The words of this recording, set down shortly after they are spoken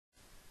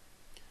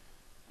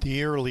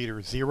Dear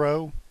Leader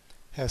Zero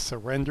has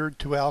surrendered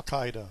to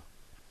Al-Qaeda.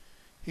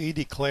 He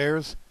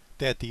declares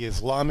that the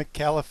Islamic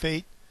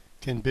Caliphate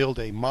can build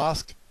a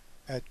mosque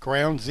at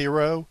ground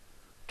zero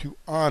to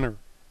honor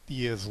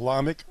the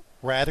Islamic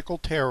Radical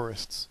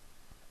terrorists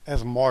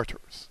as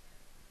martyrs.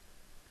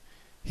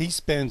 He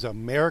spends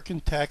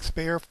American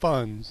taxpayer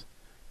funds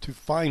to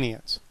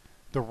finance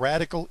the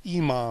radical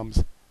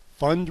Imam's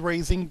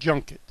fundraising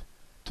junket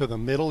to the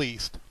Middle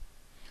East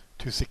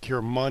to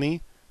secure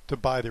money to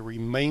buy the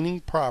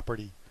remaining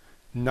property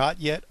not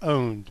yet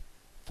owned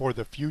for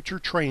the future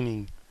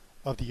training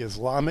of the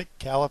Islamic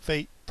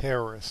Caliphate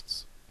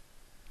terrorists.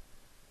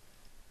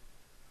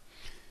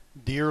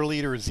 Dear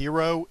Leader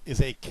Zero is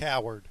a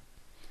coward.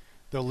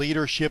 The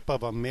leadership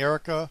of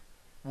America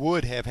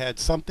would have had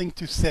something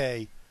to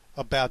say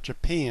about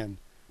Japan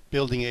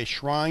building a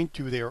shrine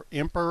to their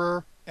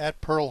emperor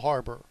at Pearl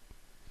Harbor.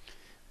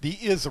 The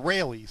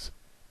Israelis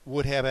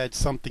would have had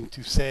something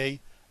to say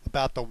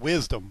about the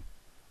wisdom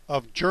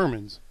of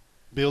Germans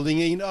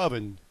building an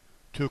oven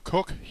to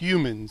cook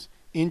humans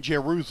in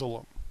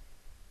Jerusalem.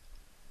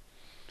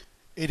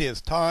 It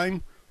is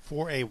time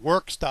for a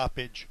work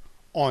stoppage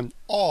on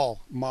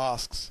all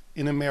mosques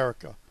in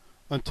America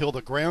until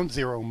the Ground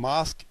Zero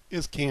Mosque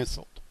is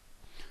canceled.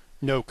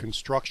 No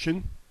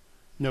construction,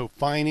 no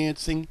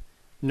financing,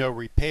 no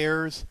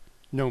repairs,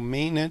 no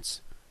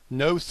maintenance,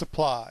 no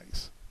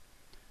supplies.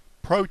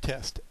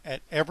 Protest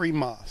at every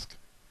mosque.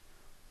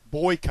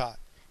 Boycott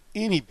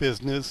any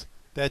business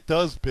that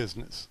does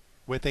business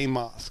with a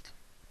mosque.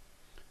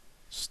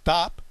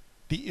 Stop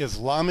the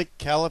Islamic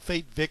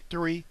Caliphate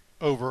victory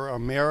over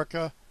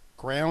America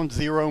Ground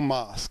Zero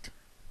Mosque.